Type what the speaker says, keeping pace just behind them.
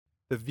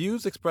The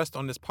views expressed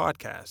on this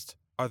podcast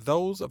are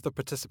those of the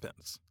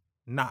participants,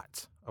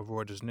 not of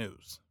Reuters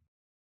News.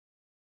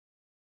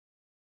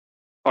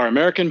 Are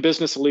American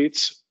business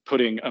elites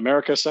putting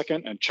America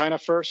second and China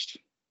first?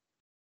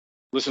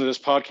 Listen to this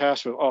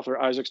podcast with author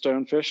Isaac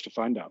Stonefish to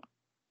find out.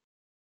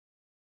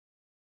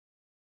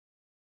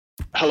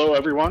 Hello,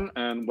 everyone,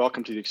 and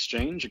welcome to The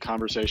Exchange, a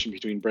conversation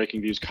between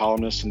Breaking Views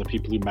columnists and the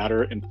people who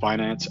matter in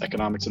finance,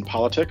 economics, and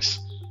politics.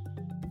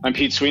 I'm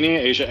Pete Sweeney,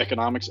 Asia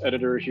Economics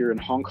Editor here in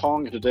Hong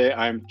Kong, and today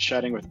I'm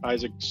chatting with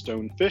Isaac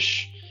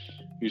Stonefish,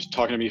 who's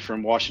talking to me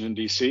from Washington,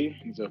 D.C.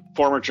 He's a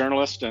former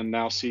journalist and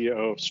now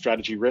CEO of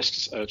Strategy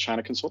Risks, a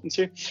China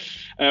consultancy.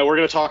 We're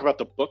going to talk about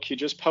the book he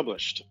just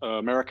published,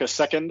 America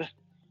Second,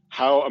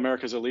 How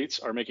America's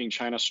Elites Are Making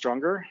China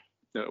Stronger.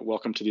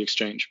 Welcome to The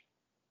Exchange.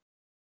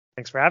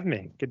 Thanks for having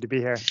me. Good to be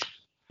here.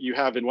 You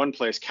have in one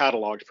place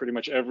cataloged pretty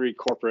much every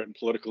corporate and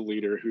political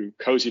leader who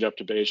cozied up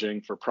to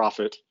Beijing for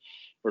profit,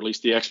 or at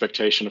least the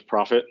expectation of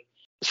profit.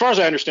 As far as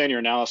I understand your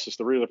analysis,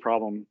 the root of the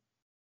problem,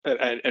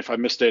 if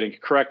I'm misstating,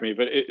 correct me,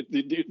 but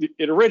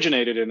it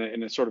originated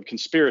in a sort of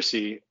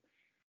conspiracy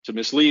to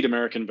mislead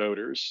American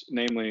voters,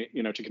 namely,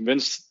 to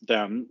convince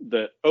them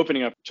that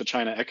opening up to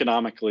China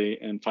economically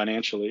and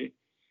financially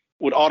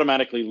would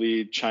automatically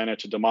lead China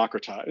to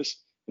democratize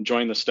and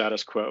join the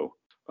status quo,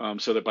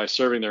 so that by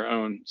serving their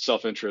own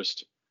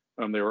self-interest,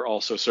 they were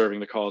also serving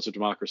the cause of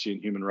democracy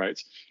and human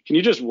rights. Can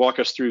you just walk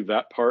us through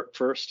that part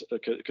first?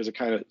 Because it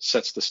kind of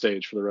sets the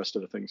stage for the rest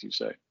of the things you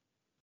say.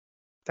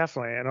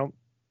 Definitely. And I'll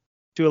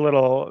do a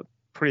little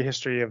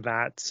prehistory of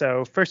that.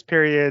 So first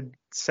period,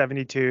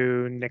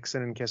 72,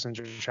 Nixon and Kissinger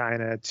in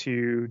China,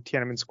 to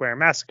Tiananmen Square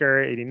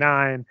massacre,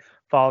 89,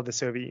 fall of the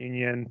Soviet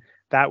Union.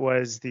 That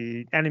was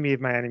the enemy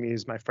of my enemy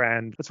is my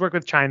friend. Let's work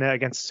with China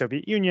against the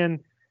Soviet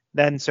Union.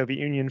 Then Soviet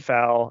Union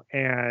fell,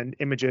 and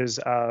images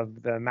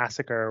of the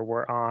massacre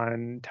were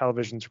on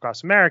televisions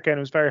across America, and it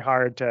was very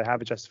hard to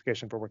have a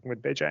justification for working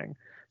with Beijing.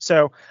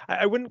 So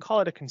I wouldn't call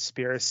it a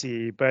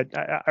conspiracy, but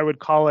I would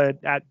call it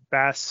at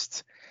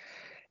best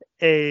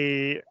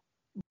a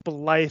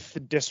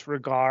blithe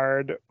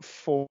disregard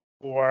for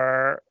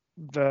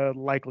the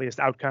likeliest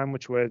outcome,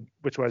 which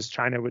was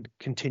China would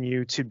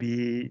continue to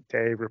be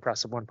a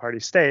repressive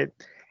one-party state.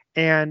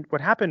 And what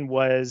happened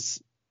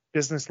was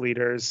business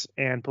leaders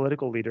and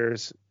political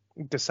leaders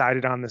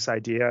decided on this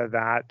idea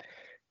that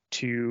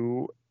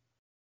to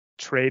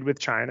trade with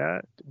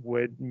China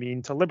would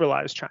mean to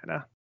liberalize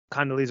China.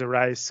 Condoleezza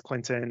Rice,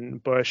 Clinton,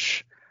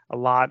 Bush, a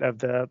lot of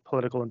the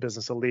political and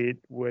business elite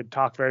would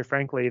talk very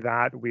frankly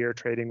that we are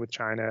trading with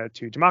China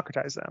to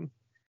democratize them.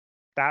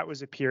 That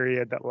was a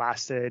period that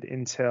lasted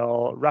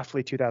until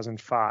roughly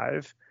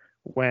 2005,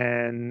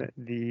 when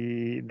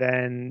the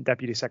then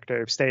Deputy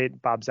Secretary of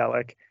State, Bob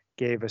Zoellick,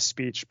 gave a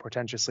speech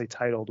portentously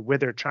titled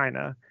Whither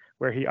China,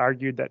 where he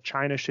argued that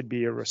China should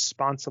be a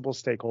responsible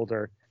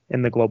stakeholder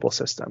in the global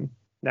system.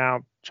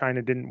 Now,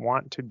 China didn't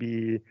want to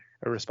be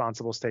a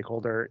responsible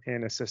stakeholder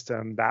in a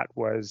system that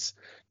was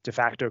de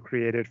facto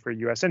created for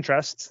U.S.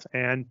 interests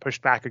and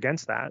pushed back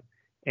against that.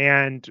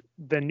 And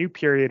the new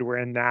period we're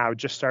in now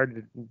just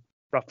started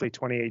roughly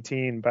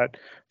 2018, but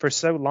for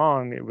so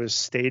long it was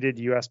stated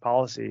U.S.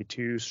 policy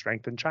to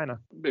strengthen China.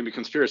 Maybe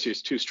conspiracy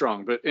is too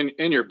strong, but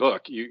in your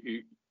book,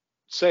 you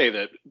say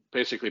that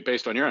basically,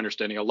 based on your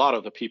understanding, a lot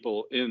of the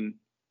people in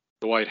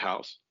the White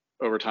House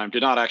over time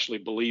did not actually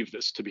believe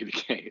this to be the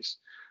case.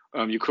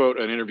 You quote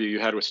an interview you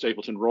had with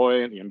Stapleton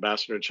Roy, the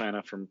ambassador to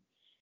China from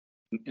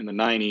in the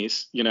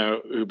 90s,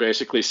 who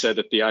basically said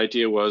that the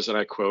idea was, and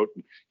I quote,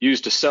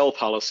 used to sell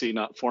policy,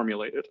 not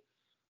formulated.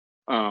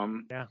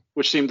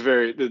 Which seemed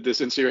this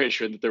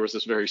insinuation that there was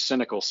this very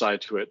cynical side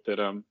to it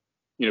that,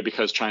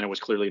 because China was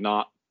clearly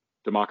not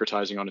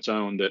democratizing on its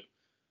own, that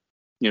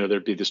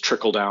there'd be this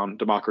trickle-down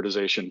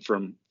democratization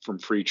from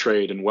free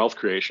trade and wealth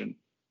creation.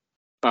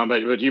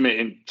 But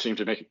you seem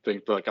to make it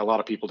think like a lot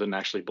of people didn't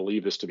actually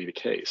believe this to be the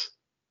case.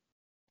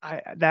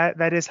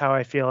 That is how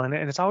I feel, and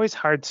it's always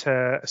hard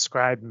to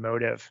ascribe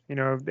motive.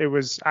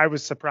 I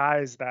was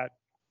surprised that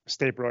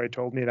Stape Roy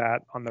told me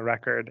that on the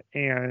record,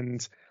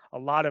 and a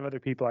lot of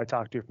other people I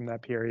talked to from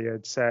that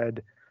period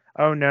said,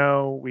 "Oh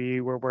no, we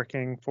were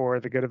working for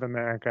the good of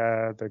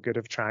America, the good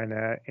of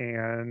China,"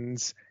 and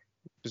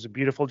it was a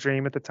beautiful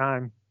dream at the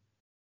time.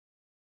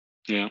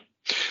 Yeah.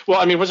 Well,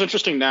 I mean, what's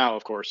interesting now,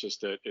 of course, is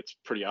that it's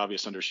pretty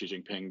obvious under Xi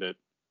Jinping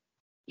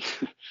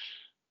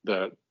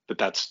that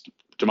that's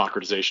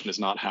democratization is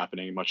not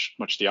happening,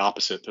 much the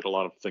opposite, that a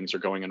lot of things are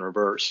going in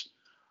reverse.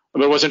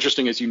 But what's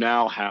interesting is you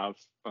now have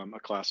a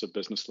class of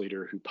business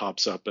leader who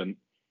pops up and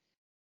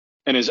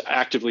is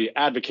actively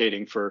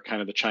advocating for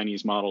kind of the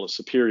Chinese model as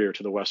superior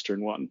to the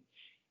Western one.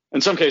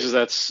 In some cases,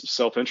 that's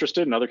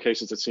self-interested. In other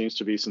cases, it seems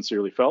to be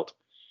sincerely felt.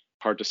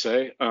 Hard to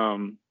say.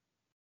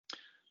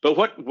 But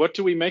what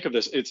do we make of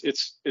this?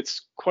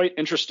 It's quite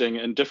interesting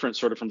and different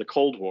sort of from the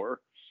Cold War,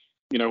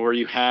 where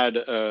you had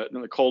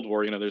in the Cold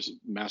War, there's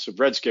massive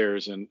Red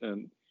Scares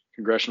and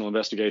congressional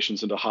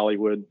investigations into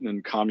Hollywood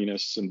and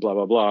communists and blah,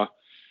 blah, blah.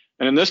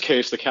 And in this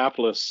case, the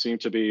capitalists seem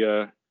to be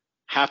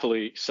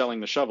happily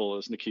selling the shovel,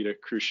 as Nikita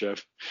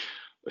Khrushchev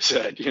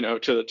said,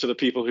 to the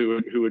people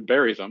who would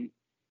bury them.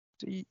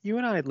 You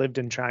and I lived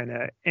in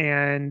China,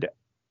 and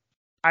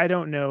I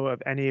don't know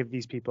of any of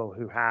these people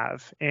who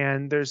have.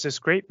 And there's this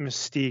great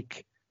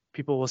mystique.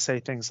 People will say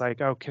things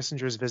like, oh,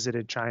 Kissinger's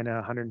visited China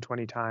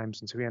 120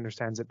 times, and so he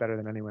understands it better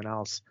than anyone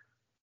else.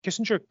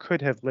 Kissinger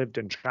could have lived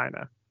in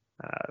China.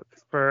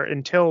 For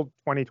until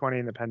 2020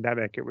 in the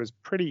pandemic, it was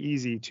pretty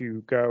easy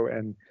to go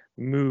and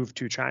move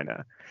to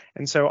China.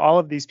 And so all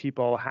of these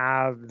people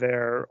have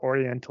their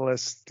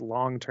Orientalist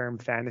long-term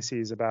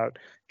fantasies about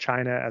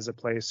China as a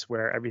place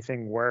where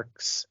everything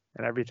works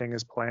and everything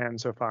is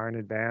planned so far in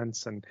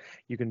advance, and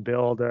you can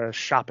build a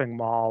shopping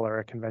mall or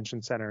a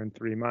convention center in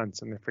 3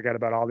 months, and they forget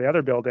about all the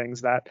other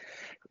buildings that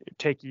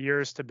take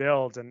years to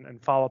build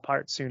and fall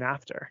apart soon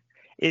after.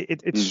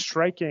 It's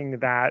striking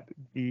that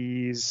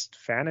these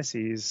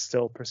fantasies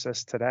still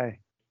persist today.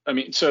 I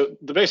mean, so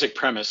the basic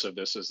premise of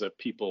this is that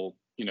people,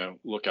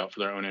 look out for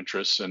their own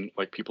interests, and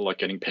like people like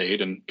getting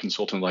paid, and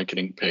consultants like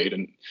getting paid,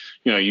 and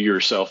you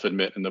yourself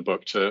admit in the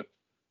book to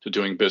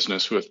doing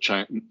business with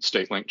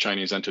state-linked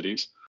Chinese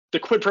entities. The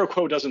quid pro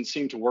quo doesn't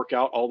seem to work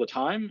out all the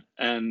time,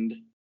 and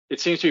it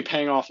seems to be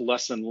paying off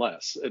less and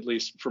less, at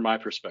least from my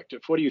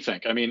perspective. What do you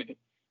think? I mean,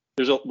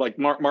 there's like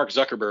Mark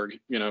Zuckerberg,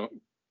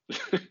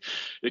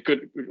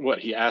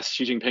 he asked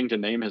Xi Jinping to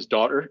name his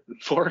daughter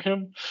for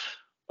him.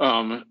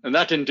 And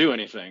that didn't do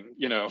anything,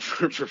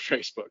 for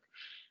Facebook.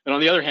 And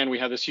on the other hand, we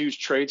have this huge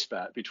trade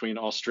spat between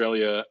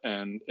Australia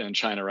and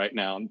China right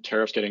now, and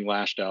tariffs getting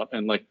lashed out.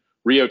 And like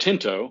Rio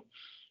Tinto,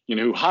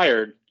 who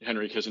hired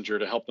Henry Kissinger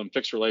to help them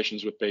fix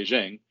relations with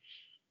Beijing,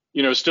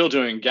 still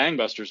doing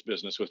gangbusters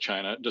business with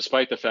China,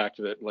 despite the fact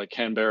that like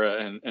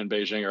Canberra and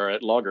Beijing are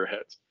at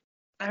loggerheads.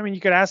 I mean,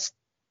 you could ask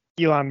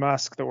Elon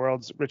Musk, the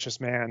world's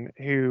richest man,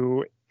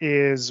 who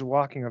is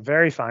walking a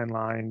very fine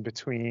line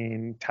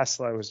between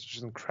Tesla, which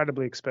is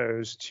incredibly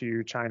exposed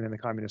to China and the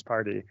Communist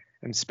Party,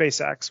 and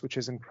SpaceX, which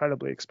is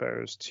incredibly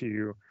exposed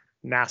to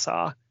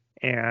NASA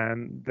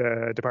and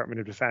the Department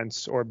of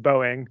Defense, or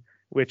Boeing,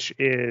 which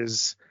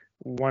is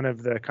one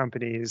of the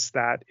companies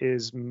that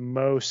is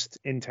most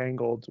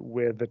entangled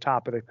with the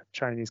top of the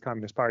Chinese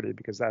Communist Party,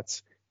 because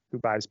that's who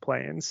buys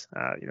planes.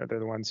 They're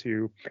the ones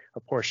who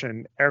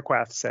apportion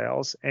aircraft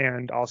sales,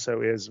 and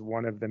also is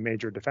one of the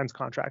major defense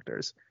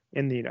contractors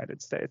in the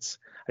United States.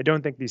 I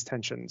don't think these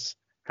tensions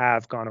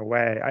have gone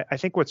away. I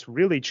think what's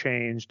really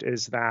changed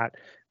is that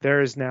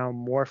there is now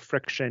more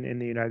friction in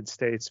the United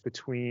States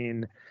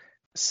between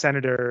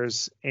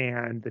senators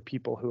and the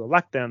people who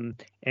elect them,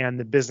 and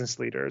the business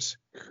leaders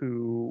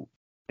who,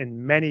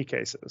 in many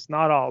cases,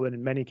 not all, but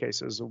in many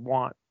cases,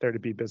 want there to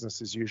be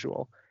business as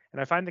usual. And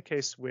I find the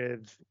case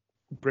with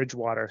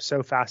Bridgewater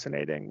so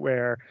fascinating,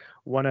 where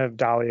one of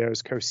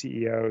Dalio's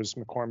co-CEOs,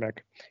 McCormick,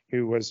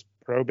 who was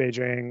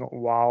pro-Beijing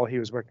while he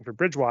was working for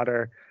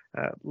Bridgewater,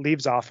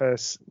 leaves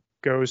office,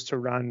 goes to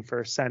run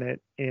for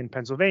Senate in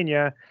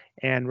Pennsylvania,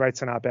 and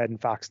writes an op-ed in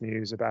Fox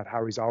News about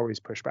how he's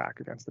always pushed back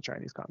against the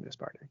Chinese Communist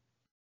Party.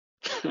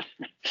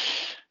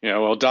 Yeah,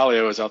 well,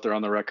 Dalio is out there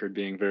on the record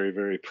being very,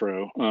 very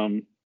pro.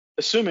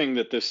 Assuming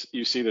that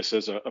you see this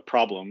as a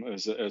problem,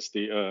 as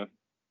a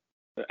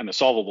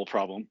solvable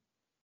problem.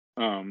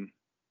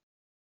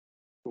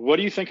 What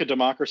do you think a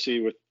democracy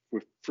with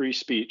free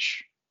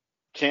speech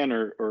can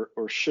or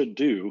should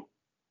do,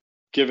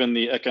 given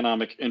the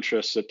economic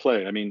interests at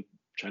play? I mean,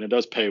 China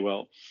does pay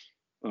well.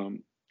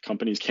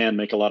 Companies can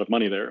make a lot of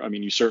money there. I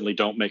mean, you certainly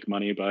don't make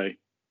money by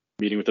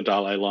meeting with the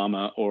Dalai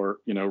Lama or,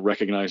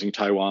 recognizing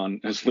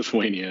Taiwan as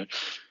Lithuania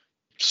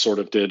sort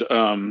of did.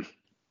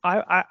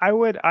 I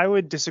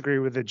would disagree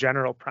with the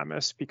general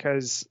premise,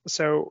 because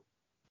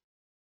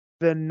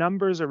the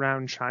numbers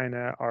around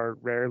China are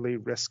rarely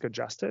risk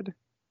adjusted.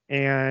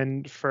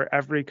 And for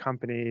every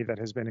company that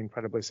has been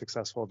incredibly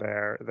successful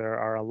there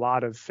are a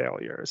lot of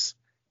failures.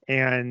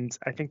 And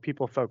I think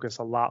people focus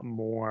a lot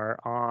more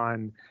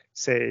on,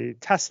 say,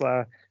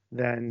 Tesla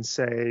than,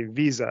 say,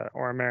 Visa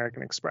or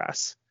American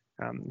Express,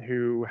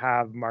 who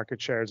have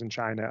market shares in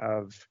China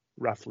of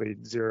roughly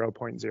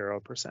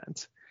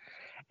 0.0%.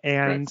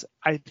 And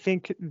right. I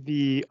think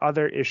the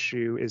other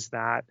issue is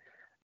that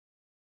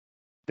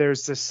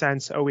there's this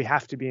sense, we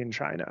have to be in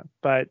China,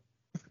 but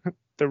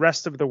the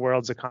rest of the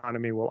world's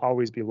economy will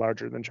always be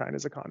larger than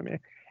China's economy.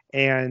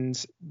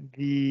 And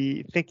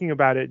the thinking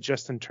about it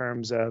just in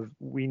terms of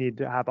we need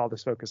to have all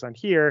this focus on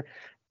here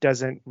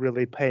doesn't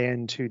really pay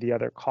into the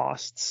other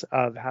costs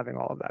of having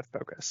all of that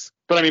focus.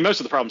 But I mean,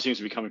 most of the problem seems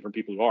to be coming from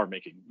people who are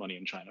making money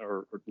in China,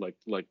 or like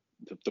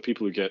the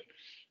people who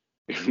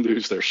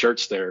lose their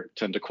shirts there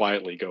tend to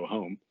quietly go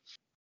home.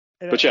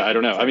 But yeah, I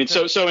don't know. I mean,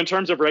 so in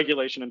terms of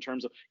regulation,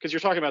 because you're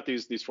talking about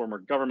these former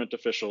government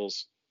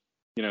officials,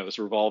 this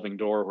revolving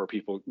door where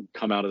people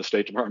come out of the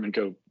State Department,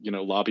 go,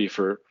 lobby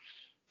for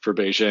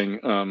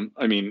Beijing.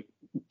 I mean,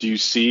 do you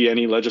see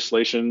any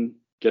legislation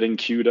getting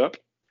queued up?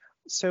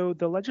 So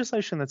the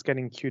legislation that's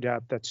getting queued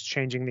up that's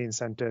changing the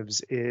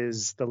incentives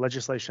is the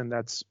legislation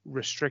that's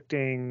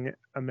restricting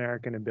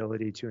American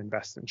ability to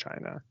invest in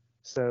China.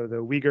 So the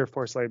Uyghur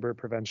Forced Labor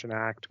Prevention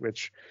Act,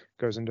 which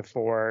goes into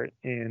force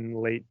in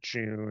late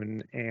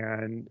June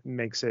and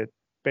makes it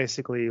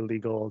basically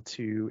illegal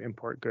to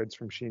import goods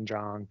from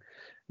Xinjiang,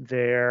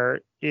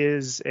 there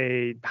is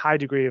a high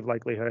degree of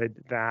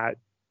likelihood that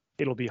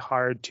it'll be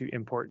hard to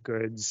import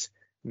goods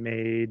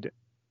made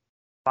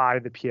by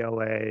the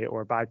PLA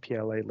or by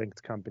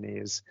PLA-linked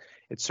companies.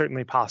 It's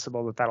certainly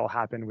possible that that'll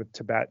happen with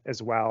Tibet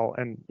as well.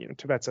 And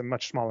Tibet's a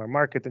much smaller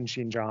market than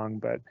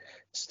Xinjiang, but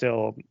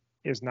still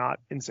is not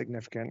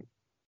insignificant.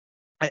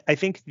 I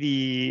think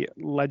the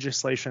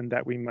legislation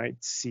that we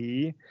might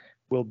see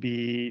will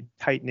be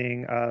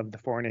tightening of the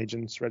Foreign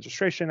Agents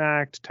Registration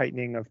Act,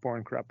 tightening of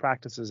Foreign Corrupt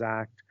Practices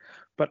Act,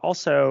 but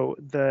also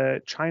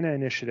the China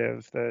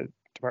initiative, the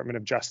Department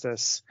of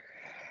Justice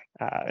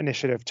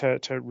initiative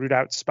to root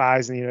out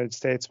spies in the United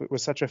States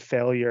was such a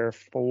failure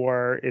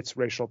for its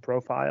racial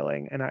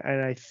profiling. And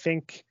I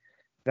think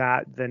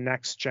that the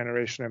next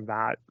generation of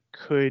that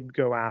could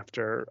go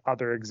after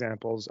other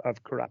examples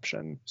of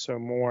corruption. So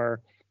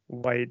more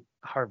white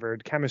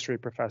Harvard chemistry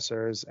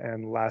professors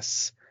and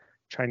less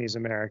Chinese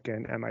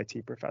American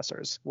MIT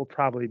professors will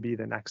probably be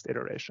the next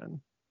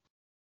iteration.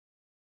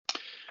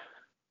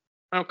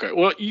 Okay,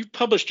 well, you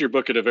published your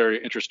book at a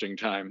very interesting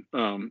time,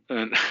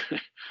 and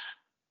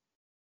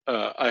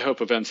I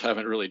hope events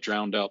haven't really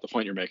drowned out the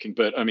point you're making.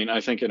 But I mean,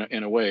 I think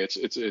in a way,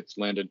 it's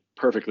landed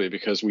perfectly,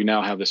 because we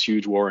now have this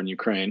huge war in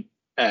Ukraine,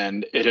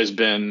 and it has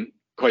been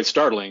quite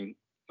startling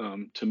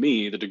to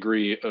me, the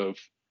degree of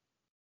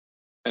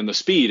and the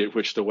speed at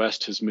which the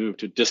West has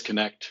moved to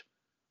disconnect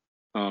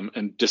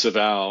and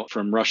disavow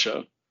from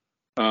Russia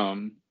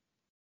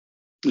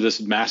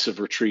this massive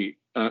retreat.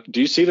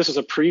 Do you see this as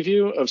a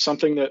preview of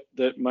something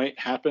that might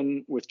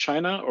happen with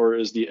China, or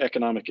is the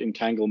economic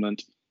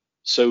entanglement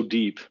so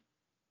deep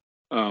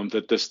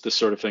that this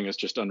sort of thing is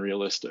just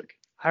unrealistic?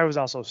 I was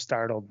also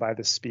startled by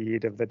the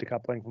speed of the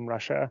decoupling from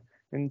Russia.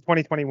 In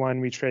 2021,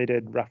 we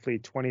traded roughly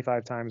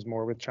 25 times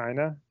more with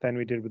China than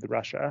we did with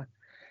Russia.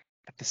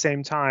 At the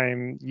same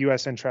time,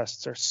 U.S.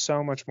 interests are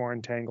so much more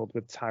entangled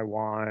with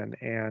Taiwan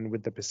and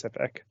with the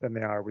Pacific than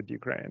they are with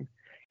Ukraine.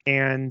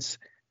 And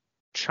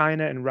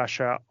China and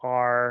Russia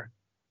are,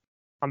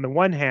 on the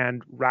one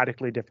hand,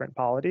 radically different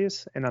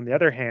polities, and on the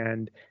other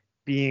hand,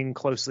 being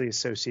closely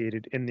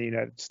associated in the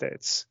United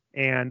States.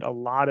 And a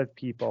lot of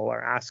people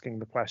are asking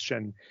the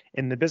question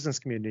in the business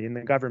community, in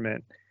the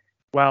government,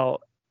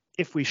 well,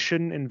 if we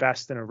shouldn't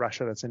invest in a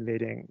Russia that's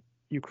invading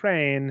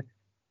Ukraine,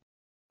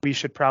 we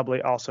should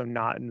probably also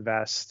not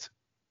invest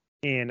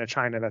in a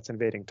China that's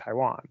invading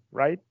Taiwan,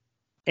 right?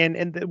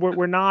 And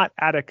we're not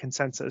at a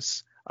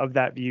consensus of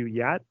that view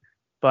yet,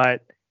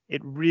 but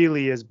it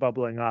really is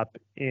bubbling up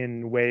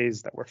in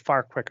ways that were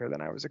far quicker than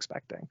I was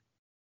expecting.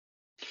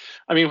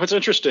 I mean, what's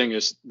interesting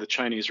is the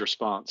Chinese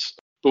response.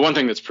 But one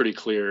thing that's pretty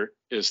clear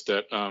is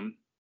that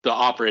the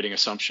operating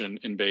assumption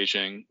in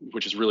Beijing,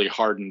 which is really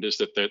hardened, is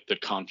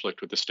that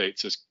conflict with the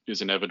states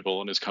is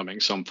inevitable and is coming,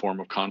 some form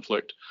of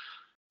conflict.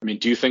 I mean,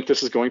 do you think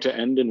this is going to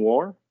end in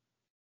war?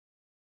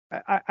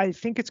 I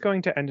think it's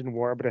going to end in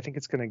war, but I think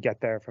it's going to get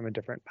there from a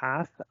different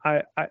path.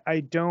 I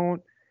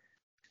don't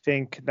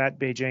think that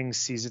Beijing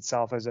sees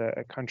itself as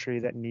a country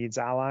that needs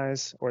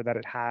allies or that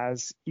it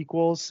has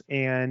equals.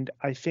 And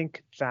I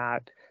think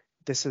that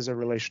this is a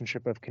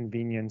relationship of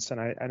convenience.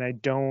 And I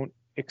don't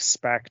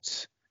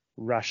expect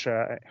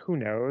Russia, who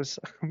knows,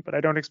 but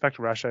I don't expect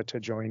Russia to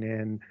join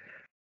in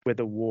with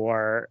a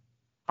war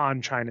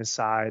on China's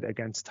side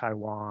against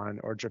Taiwan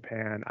or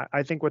Japan.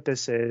 I think what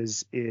this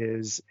is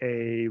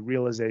a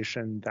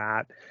realization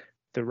that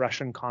the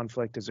Russian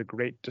conflict is a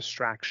great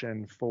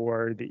distraction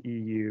for the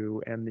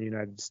EU and the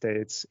United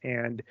States.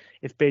 And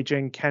if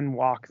Beijing can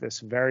walk this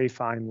very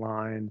fine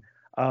line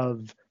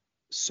of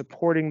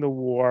supporting the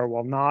war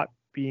while not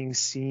being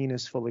seen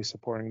as fully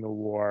supporting the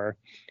war,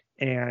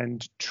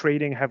 and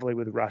trading heavily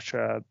with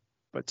Russia,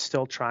 but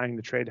still trying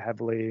to trade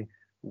heavily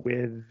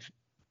with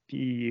the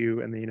EU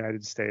and the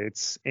United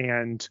States,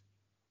 and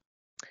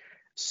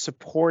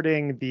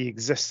supporting the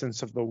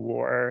existence of the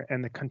war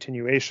and the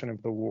continuation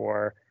of the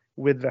war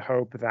with the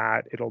hope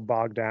that it'll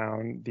bog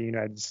down the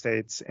United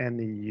States and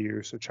the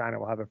EU, so China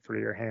will have a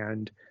freer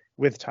hand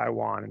with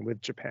Taiwan and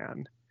with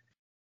Japan.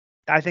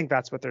 I think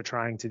that's what they're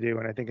trying to do,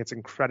 and I think it's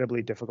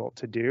incredibly difficult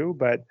to do,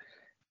 but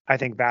I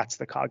think that's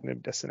the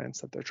cognitive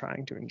dissonance that they're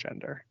trying to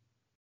engender.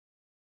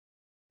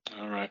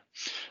 All right.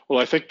 Well,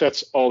 I think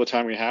that's all the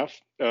time we have.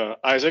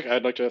 Isaac,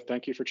 I'd like to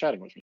thank you for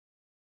chatting with me.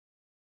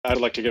 I'd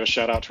like to give a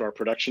shout out to our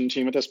production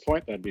team at this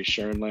point. That'd be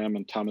Sharon Lamb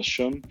and Thomas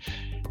Shum.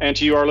 And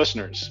to you, our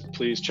listeners,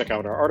 please check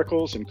out our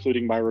articles,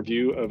 including my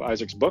review of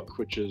Isaac's book,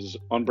 which is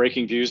on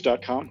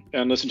breakingviews.com,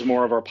 and listen to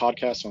more of our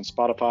podcasts on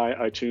Spotify,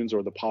 iTunes,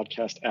 or the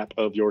podcast app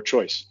of your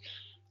choice.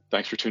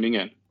 Thanks for tuning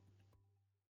in.